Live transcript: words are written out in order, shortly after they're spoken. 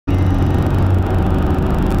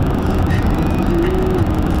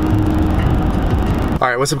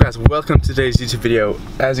what's up guys? Welcome to today's YouTube video.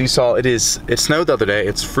 As you saw, it snowed the other day.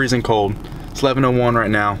 It's freezing cold. It's 11:01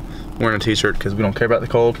 right now. I'm wearing a t-shirt because we don't care about the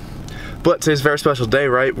cold. But today's a very special day,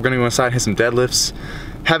 right? We're gonna go inside and hit some deadlifts.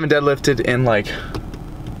 Haven't deadlifted in like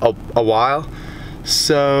a while.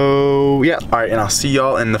 So yeah, alright, and I'll see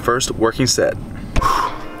y'all in the first working set.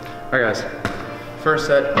 Alright guys, first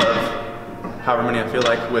set of however many I feel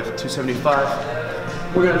like with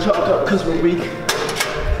 275. We're gonna chalk up because we're weak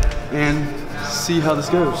and see how this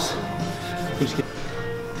goes.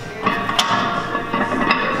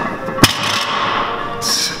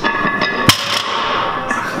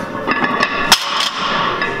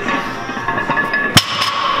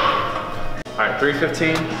 Alright,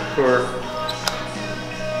 315 for,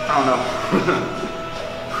 I don't know.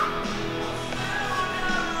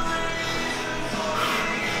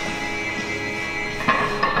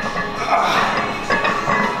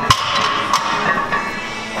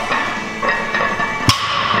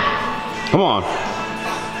 Come on.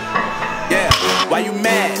 Yeah, why you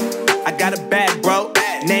mad? I got a bag, bro.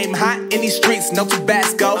 Name hot in these streets, no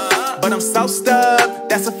Tabasco. But I'm so stubbed,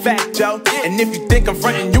 that's a fact, yo. And if you think I'm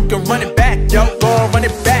frontin', you can run it back, yo. Go on, run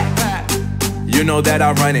it back. You know that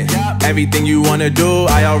I run it. Everything you wanna do,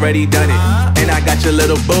 I already done it. And I got your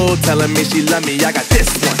little boo telling me she love me. I got this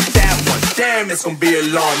one, that one. Damn, it's gonna be a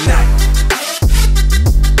long night.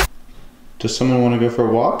 Does someone wanna go for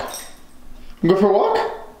a walk? Go for a walk?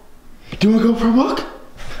 Do you want to go for a walk?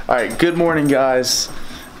 Alright, good morning guys.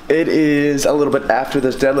 It is a little bit after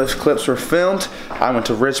this deadlift clips were filmed. I went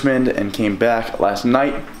to Richmond and came back last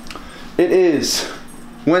night. It is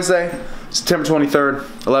Wednesday, September 23rd,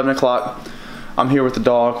 11 o'clock. I'm here with the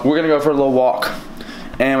dog. We're gonna go for a little walk.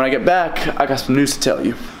 And when I get back, I got some news to tell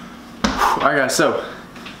you. Alright guys, so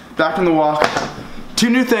back from the walk.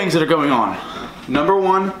 Two new things that are going on. Number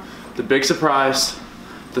one, the big surprise,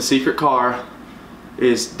 the secret car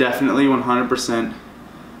is definitely 100%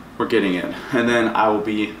 we're getting it. And then I will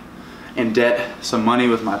be in debt, some money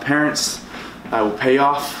with my parents. I will pay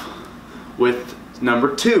off with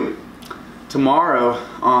number two. Tomorrow,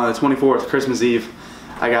 on the 24th, Christmas Eve,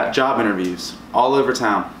 I got job interviews all over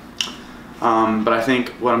town. But I think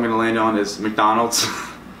what I'm gonna land on is McDonald's.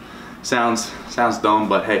 sounds dumb,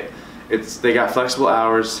 but hey, they got flexible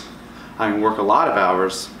hours. I can work a lot of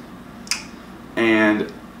hours,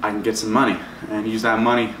 and I can get some money and use that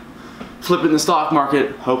money, flip it in the stock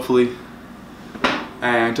market, hopefully.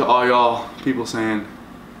 And to all y'all people saying,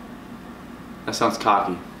 that sounds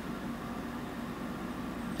cocky.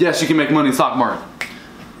 Yes, you can make money in the stock market.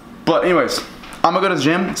 But anyways, I'm gonna go to the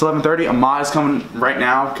gym. It's 11:30. Ahmad is coming right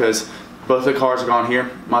now because both the cars are gone here.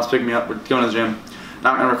 Ahmad's picking me up. We're going to the gym.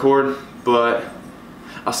 Not gonna record, but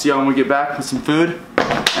I'll see y'all when we get back with some food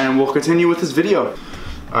and we'll continue with this video.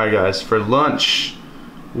 Alright guys, for lunch,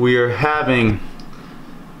 we are having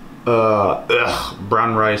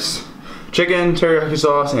brown rice, chicken, teriyaki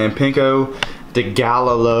sauce, and pinko de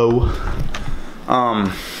gallo.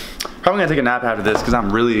 Probably gonna take a nap after this because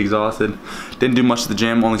I'm really exhausted. Didn't do much at the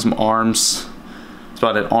gym, only some arms. That's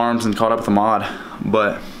about it, arms, and caught up with the mod.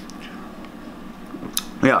 But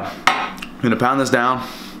yeah, I'm gonna pound this down.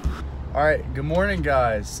 All right, good morning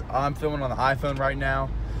guys. I'm filming on the iPhone right now.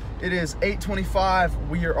 It is 8:25.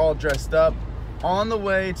 We are all dressed up, on the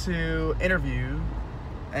way to interview.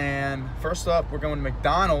 And first up, we're going to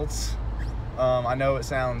McDonald's. I know it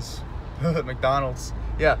sounds McDonald's,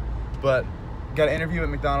 yeah, but got an interview at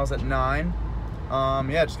McDonald's at 9.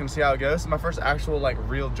 Yeah, just gonna see how it goes. It's my first actual like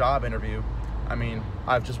real job interview. I mean,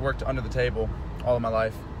 I've just worked under the table all of my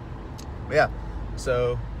life. But yeah,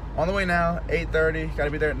 so on the way now, 8:30. Got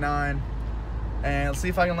to be there at 9, and let's see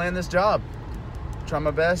if I can land this job. Try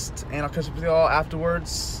my best, and I'll catch up with y'all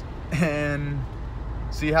afterwards and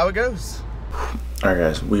see how it goes. Alright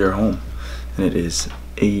guys, we are home and it is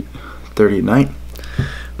 8:30 at night.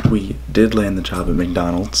 We did land the job at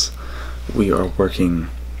McDonald's. We are working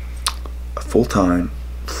full time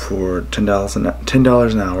for $10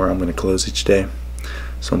 an hour. I'm going to close each day.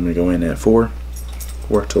 So I'm going to go in at 4,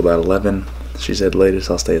 work till about 11. She said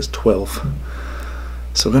latest I'll stay as 12.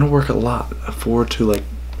 So I'm going to work a lot, 4 to like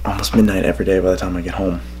almost midnight every day by the time I get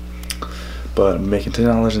home. But I'm making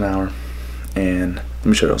 $10 an hour, and let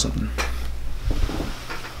me show you something.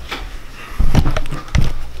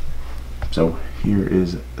 So here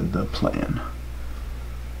is the plan.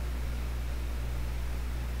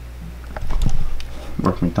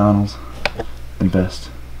 Work McDonald's, invest,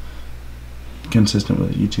 consistent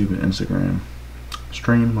with YouTube and Instagram,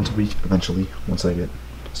 stream once a week eventually once I get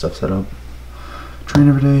stuff set up, train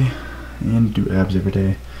every day, and do abs every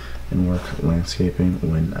day, and work landscaping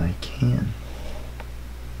when I can.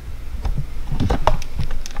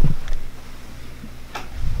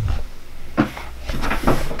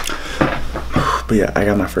 But yeah, I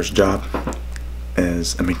got my first job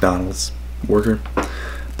as a McDonald's worker.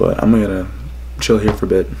 But I'm gonna chill here for a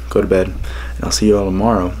bit, go to bed, and I'll see you all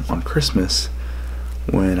tomorrow on Christmas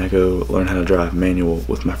when I go learn how to drive manual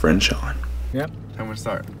with my friend Sean. Yep. I'm gonna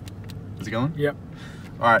start. Is it going? Yep.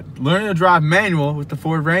 All right, learning to drive manual with the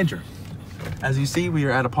Ford Ranger. As you see, we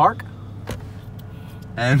are at a park,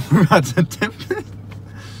 and we're about to attempt this.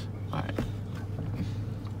 All right.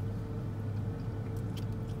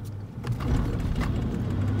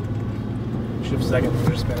 Shift second,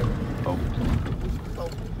 finish spinning. Oh.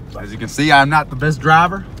 As you can see, I'm not the best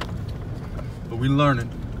driver, but we're learning.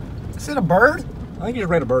 Is it a bird? I think you just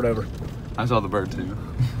ran a bird over. I saw the bird too.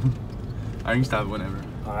 I can stop it whenever.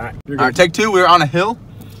 All right. All right, take two. We're on a hill,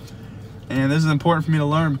 and this is important for me to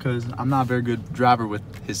learn because I'm not a very good driver with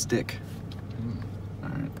his stick. All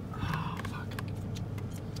right. Oh, fuck.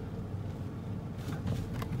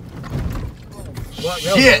 Well,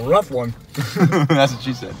 that was a rough one. That's what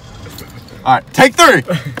she said. All right, take three. See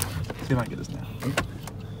if I can get this now.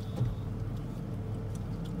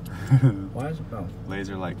 Why is it? Oh.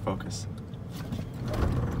 Laser like focus.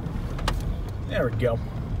 There we go.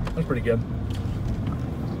 That's pretty good.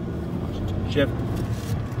 Shift.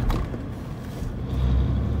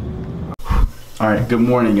 All right, good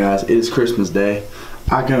morning, guys. It is Christmas Day.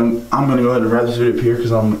 I'm gonna go ahead and wrap this video up here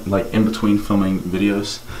because I'm like in between filming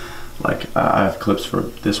videos. Like I have clips for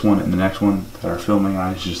this one and the next one that are filming.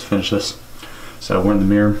 I need to just finish this. So we're in the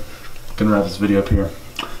mirror. Gonna wrap this video up here.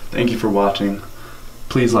 Thank you for watching.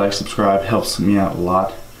 Please like, subscribe, helps me out a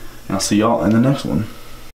lot. And I'll see y'all in the next one.